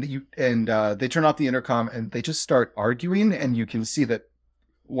computer, and they turn off the intercom, and they just start arguing, and you can see that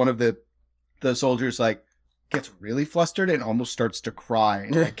one of the soldiers like gets really flustered and almost starts to cry,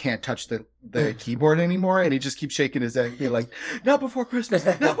 and like, can't touch the keyboard anymore, and he just keeps shaking his head and being like, "Not before Christmas!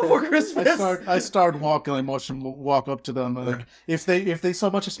 Not before Christmas!" I start walking. I watch them walk up to them. Like, if they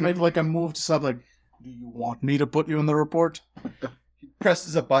so much as maybe like I moved to something, like, do you want me to put you in the report?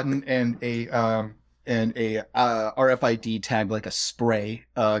 Presses a button, and a and a RFID tag, like a spray,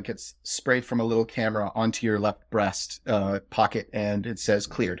 gets sprayed from a little camera onto your left breast pocket, and it says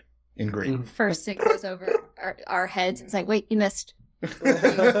 "cleared" in green. First, it goes over our heads. It's like, wait, you missed.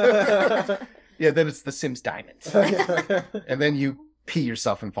 Yeah, then it's the Sims Diamonds, and then you pee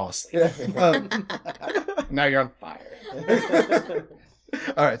yourself and fall asleep. Now you're on fire.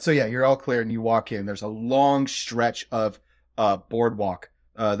 All right, so yeah, you're all clear, and you walk in. There's a long stretch of boardwalk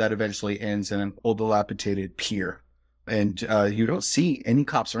that eventually ends in an old dilapidated pier, and you don't see any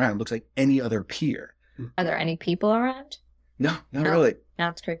cops around. It looks like any other pier. Are there any people around? No, not No. really. No,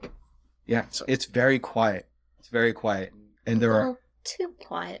 it's creepy. Yeah, it's very quiet. It's very quiet, and there are Too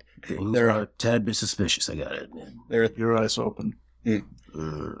quiet. Things There are a tad bit suspicious, I gotta admit. Your eyes open.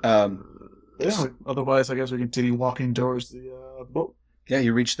 um Yeah. Otherwise, I guess we continue walking towards the boat. yeah,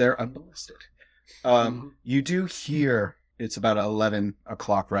 you reach there unmolested. You do hear, it's about 11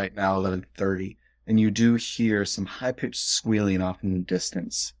 o'clock right now, 11:30, and you do hear some high-pitched squealing off in the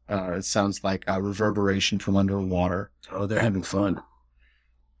distance. It sounds like a reverberation from underwater. Oh, they're having fun.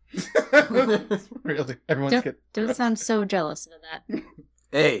 Really? Everyone's good. Don't sound so jealous of that.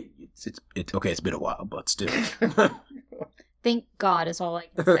 Hey, it's okay. It's been a while, but still. Thank God is all I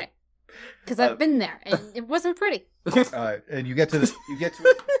can say. Because I've been there, and it wasn't pretty. And you get to the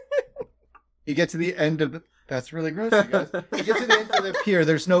end of the. That's really gross, you guys. You get to the end of the pier.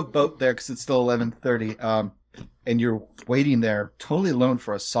 There's no boat there because it's still 11:30. And you're waiting there, totally alone,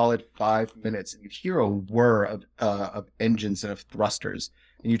 for a solid 5 minutes. And you hear a whir of engines and of thrusters.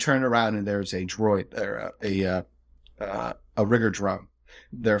 And you turn around, and there's a droid there, a rigger drone.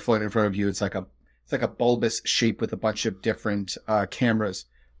 They're floating in front of you. It's like a bulbous shape with a bunch of different cameras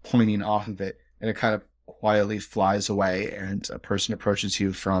pointing off of it, and it kind of quietly flies away, and a person approaches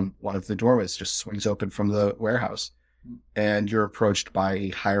you from one of the doorways, just swings open from the warehouse, and you're approached by a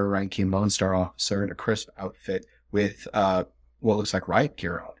higher ranking Lone Star officer in a crisp outfit with what looks like riot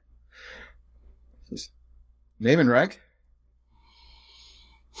gear on. Name and rank?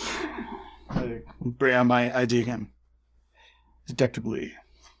 I bring out my ID again. Detective Lee.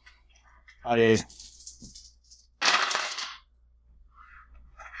 IA.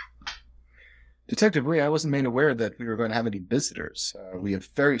 Detective Lee, I wasn't made aware that we were going to have any visitors. We have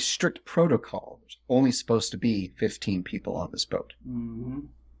very strict protocol. There's only supposed to be 15 people on this boat. Mm-hmm.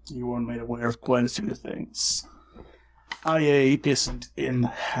 You weren't made aware of quite a few things. IA isn't in the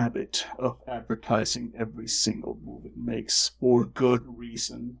habit of advertising every single move it makes for good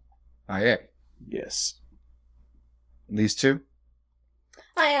reason. IA. Yes. These two?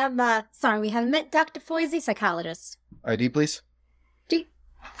 I am, sorry, we haven't met Dr. Foisey, psychologist. ID, please. D.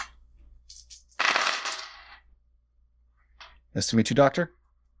 Nice to meet you, Doctor.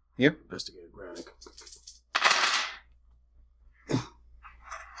 You? Investigator Granick.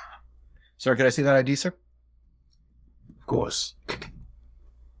 Sir, can I see that ID, sir? Of course.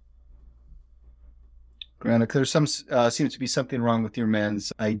 Granick, there's seems to be something wrong with your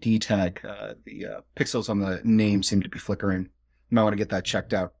man's ID tag. The pixels on the name seem to be flickering. You might want to get that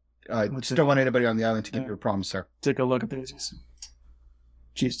checked out. I just don't want anybody on the island to give you a problem, sir. Take a look at these.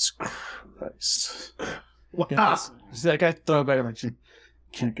 Jesus Christ. What? See that guy throw it back like you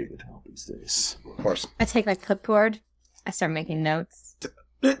can't get good help these days. Of course. I take my clipboard. I start making notes.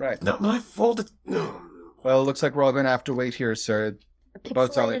 Right. Not my fault. No. Well, it looks like we're all going to have to wait here, sir. A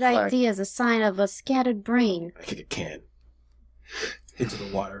Boat's on its pixelated flag. ID is a sign of a scattered brain. I kick a can into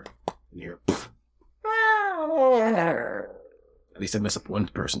the water and hear. At least I mess up one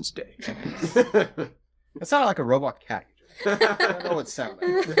person's day. That sounded like a robot cat. I don't know what it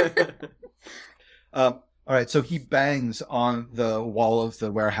sounded like. All right, so he bangs on the wall of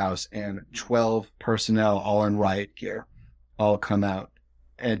the warehouse, and 12 personnel, all in riot gear, all come out.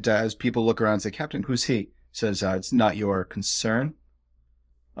 And as people look around and say, Captain, who's he? He says, it's not your concern,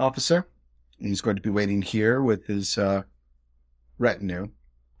 officer. And he's going to be waiting here with his retinue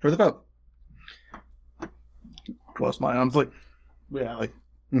for the boat. Close my arms like, yeah, like,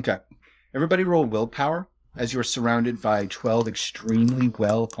 Okay. Everybody roll willpower as you're surrounded by 12 extremely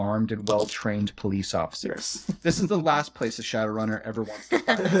well-armed and well-trained police officers. This is the last place a Shadowrunner ever wants to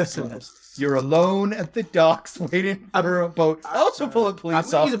find themselves. You're alone at the docks waiting for a boat, also full of I'm police going to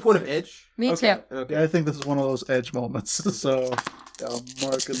use a officers. point of edge. Me Okay. too. Okay. yeah, I think this is one of those edge moments. So, yeah, I'm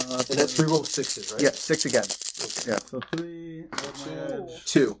marking up. And that's 3 roll 6s, right? Yeah, 6 again. Yeah. So 3, edge,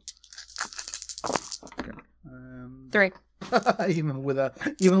 2. and 3. even with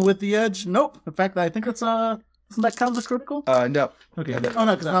the edge, nope. In fact, I think it's doesn't that count as critical? No. Okay. Oh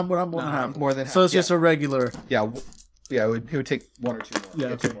no, because I'm more than half. More than half. So it's just a regular. Yeah, it would take 1 or 2 more.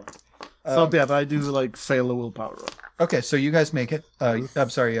 Yeah, Two okay. more. So yeah, I do like fail a willpower roll. Okay, so you guys make it. I'm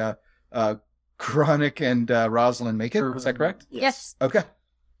sorry, Chronic and Rosalind make it. Is that correct? Yes. Okay.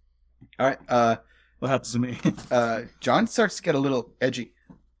 All right. What happens to me? John starts to get a little edgy.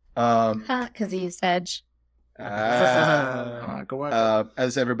 Because he used edge. Go on.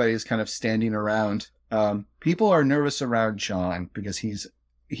 As everybody's kind of standing around, people are nervous around John because he's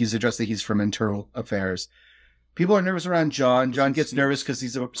addressed that he's from internal affairs. People are nervous around John. John gets nervous because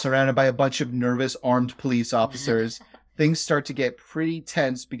he's surrounded by a bunch of nervous armed police officers. Things start to get pretty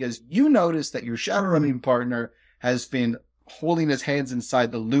tense because you notice that your shadow running partner has been holding his hands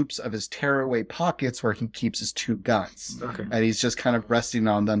inside the loops of his tearaway pockets where he keeps his 2 guns. Okay. And he's just kind of resting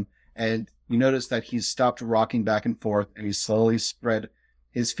on them. And you notice that he's stopped rocking back and forth and he's slowly spread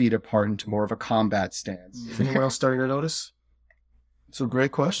his feet apart into more of a combat stance. Is anyone else starting to notice? It's a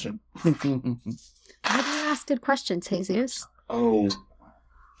great question. Why do you ask good questions, Jesus? Oh.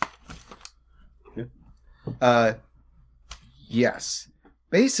 Yes.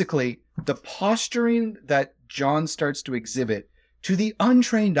 Basically, the posturing that John starts to exhibit to the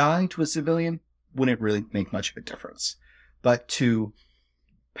untrained eye to a civilian wouldn't really make much of a difference. But to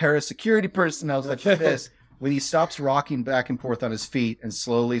parasecurity personnel such as this, when he stops rocking back and forth on his feet and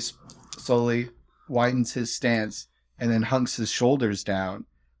slowly widens his stance and then hunks his shoulders down,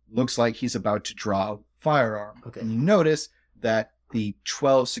 looks like he's about to draw a firearm. Okay. And you notice that the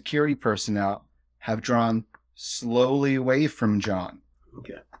 12 security personnel have drawn slowly away from John.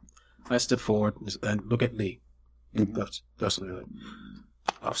 Okay. I step forward and look at Lee. That's Lee.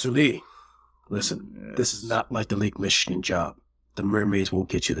 Officer Lee, listen, this is not like the Lake Michigan job. The mermaids won't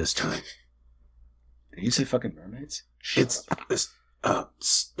get you this time. Did you say fucking mermaids? This is a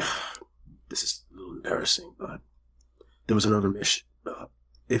little embarrassing, but there was another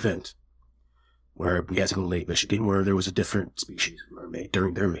event where we had to go to Lake Michigan where there was a different species of mermaid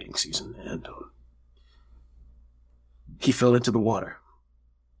during their mating season, and he fell into the water.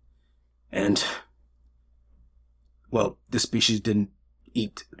 And, well, this species didn't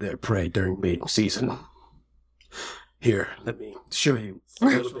eat their prey during mating season. Here, let me show you.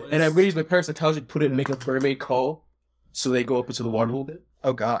 And I raised my parasitology, put it and make a mermaid call, so they go up into the water a little bit.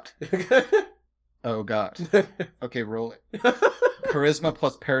 Oh, God. Oh, God. Okay, roll it. Charisma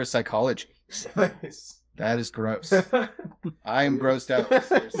plus parapsychology. That is gross. I am grossed out.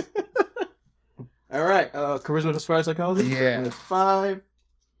 All right, charisma plus parapsychology? Yeah. 5.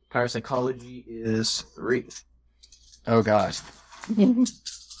 Parapsychology is 3. Oh, God.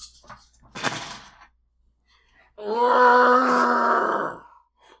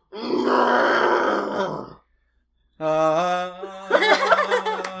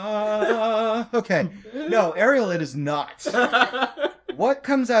 Okay. No, Ariel, it is not. What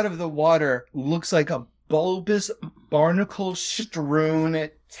comes out of the water looks like a bulbous, barnacle-strewn,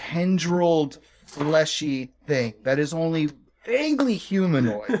 tendrilled, fleshy thing that is only vaguely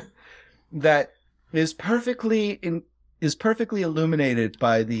humanoid, that is perfectly illuminated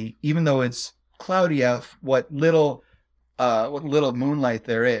by the, even though it's cloudy out, what little moonlight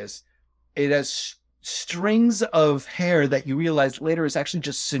there is. It has strings of hair that you realize later is actually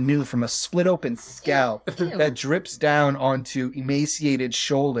just sinew from a split open scalp that drips down onto emaciated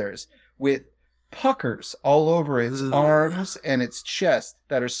shoulders with puckers all over its arms and its chest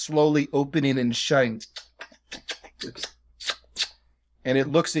that are slowly opening and shutting. And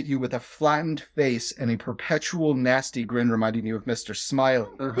it looks at you with a flattened face and a perpetual nasty grin reminding you of Mr. Smiley.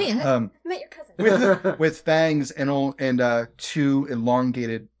 Wait, I met your cousin. with fangs and 2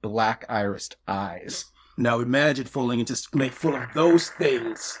 elongated black irised eyes. Now imagine falling into like full of those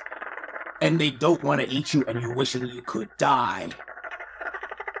things, and they don't want to eat you, and you wishing you could die.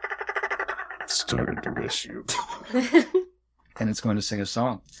 Started to miss you. And it's going to sing a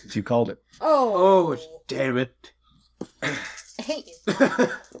song, because you called it. Oh, damn it. I hate you.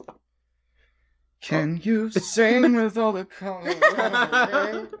 Can you sing with all the color?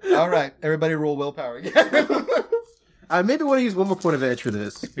 All right, everybody roll willpower again. I maybe want to use one more point of edge for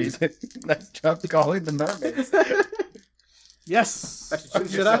this. Nice job calling the mermaids. Yes.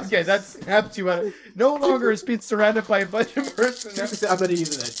 Should I? Okay, that's helped you out. No longer is being surrounded by a bunch of personnel. I'm not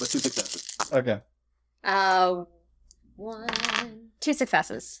using that, but 2 successes. Okay. 2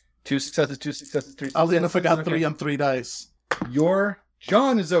 successes. 2 successes, 2 successes, 3 I'll end up forgot 3 on 3 dice. Your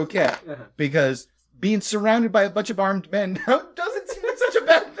John is okay because being surrounded by a bunch of armed men doesn't seem like such a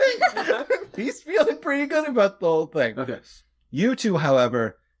bad thing. He's feeling pretty good about the whole thing. Okay. You two,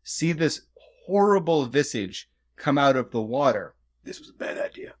 however, see this horrible visage come out of the water, This was a bad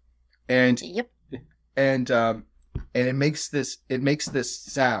idea. and Yep. and it makes this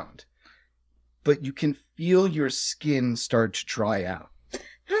sound, but you can feel your skin start to dry out,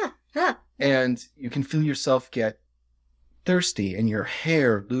 Huh. and you can feel yourself get thirsty and your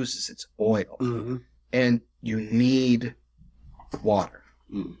hair loses its oil Mm-hmm. and you need water.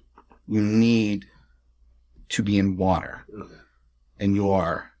 Mm. You need to be in water. And you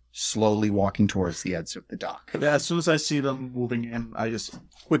are slowly walking towards the edge of the dock. Yeah, as soon as I see them moving in, I just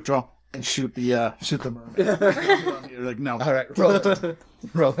withdraw and shoot the mermaid. You're like, no. All right, roll it.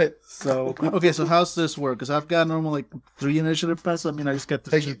 Roll it. So okay, so how's this work? Because I've got normally like 3 initiative passes. I mean, I just get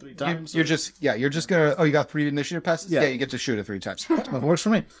to shoot 3 times. You're just gonna. Oh, you got 3 initiative passes. Yeah. Yeah, you get to shoot it 3 times. That works for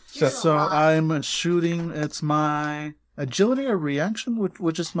me. So I'm shooting. It's my agility or reaction,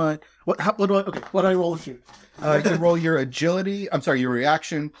 which is my what do I roll to shoot? You can roll your agility. I'm sorry, your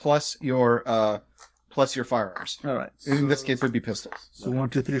reaction plus your firearms. All right. In this case, would be pistols. So 1,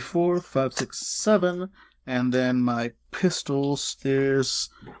 2, 3, 4, 5, 6, 7, and then my pistols. There's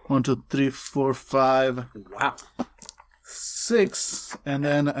 1, 2, 3, 4, 5. Wow. 6, and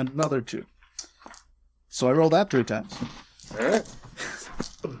then another 2. So I roll that 3 times. All right.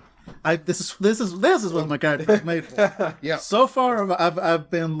 This is what my character is made for. Yeah. So far,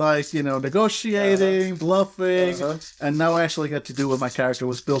 I've been like negotiating, bluffing, and now I actually get to do what my character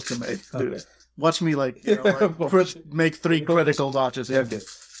was built to make. Do. Watch me make 3 critical dodges. Yeah.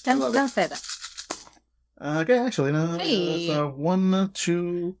 Don't say that. Okay, actually, no. Hey. So 1,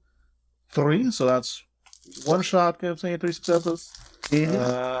 2, 3. So that's 1 shot gives me 3 successes.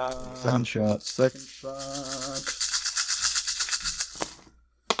 One shot. Second shot.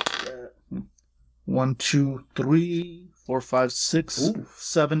 1, 2, 3, 4, 5, 6,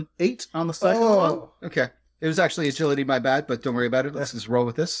 7, 8 on the second one. Oh, okay. It was actually agility, my bad, but don't worry about it. Let's just roll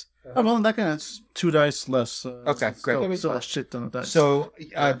with this. Oh, well, in that case, it's 2 dice less. Okay, great. So a shit ton of dice. So,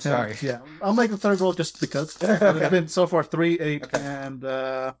 I'm sorry. Yeah, I'll make the third roll just because. It's been so far 3, 8, and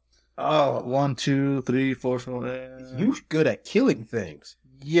 1, 2, 3, 4, 5. You're good at killing things.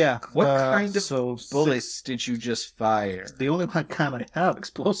 Yeah. What kind of so bullets did you just fire? The only kind I have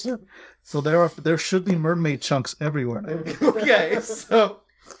explosive. So there should be mermaid chunks everywhere. Okay,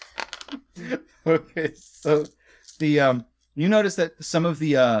 so the you notice that some of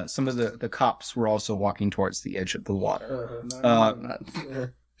the cops were also walking towards the edge of the water.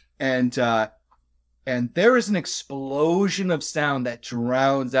 And there is an explosion of sound that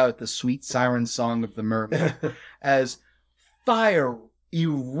drowns out the sweet siren song of the mermaid as fire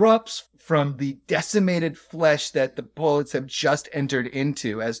erupts from the decimated flesh that the bullets have just entered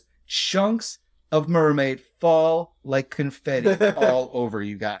into as chunks of mermaid fall like confetti all over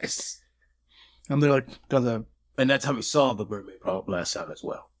you guys. And they're like, And that's how we saw the mermaid problem last time as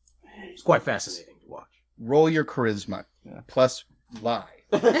well. It's quite fascinating to watch. Roll your charisma plus lie.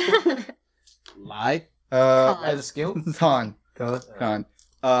 Lie Con. as a skill. Con.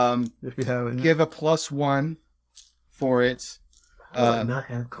 if you have any. Give a +1 for it. Not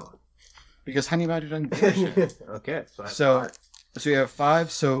have con. Because Honey Badger doesn't give a shit. Okay. So you have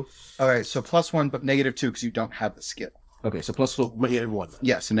 5. So all right. So +1, but -2 because you don't have the skill. Okay, so plus 4, -1.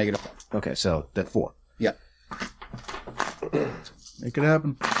 Yeah. So -1. Okay, so that 4. Yeah. Make it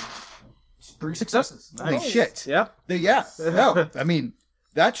happen. 3 successes. Holy shit. Yeah. Yeah. No. I mean,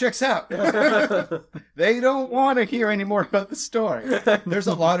 that checks out. They don't want to hear any more about the story. There's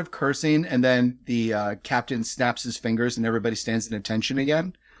a lot of cursing, and then the captain snaps his fingers, and everybody stands in attention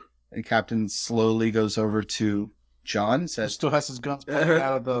again. The captain slowly goes over to John and says, Still has his guns pointing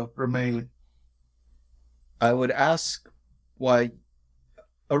out of the remain. I would ask why...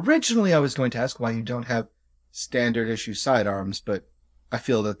 Originally, I was going to ask why you don't have standard issue sidearms, but I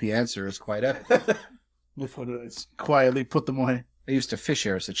feel that the answer is quite evident. Before I quietly put them away. I used to fish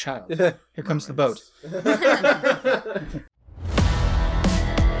here as a child. Here comes the boat.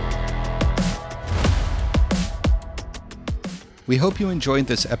 We hope you enjoyed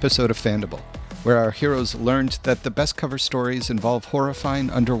this episode of Fandible, where our heroes learned that the best cover stories involve horrifying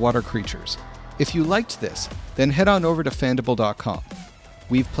underwater creatures. If you liked this, then head on over to Fandible.com.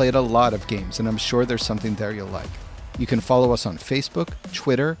 We've played a lot of games, and I'm sure there's something there you'll like. You can follow us on Facebook,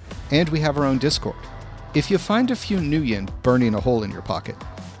 Twitter, and we have our own Discord. If you find a few Nuyen burning a hole in your pocket,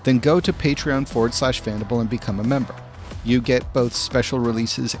 then go to Patreon.com/Fandible and become a member. You get both special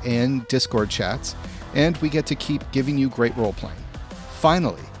releases and Discord chats, and we get to keep giving you great role-playing.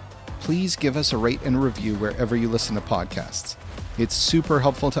 Finally, please give us a rate and review wherever you listen to podcasts. It's super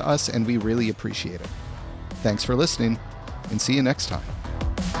helpful to us, and we really appreciate it. Thanks for listening, and see you next time.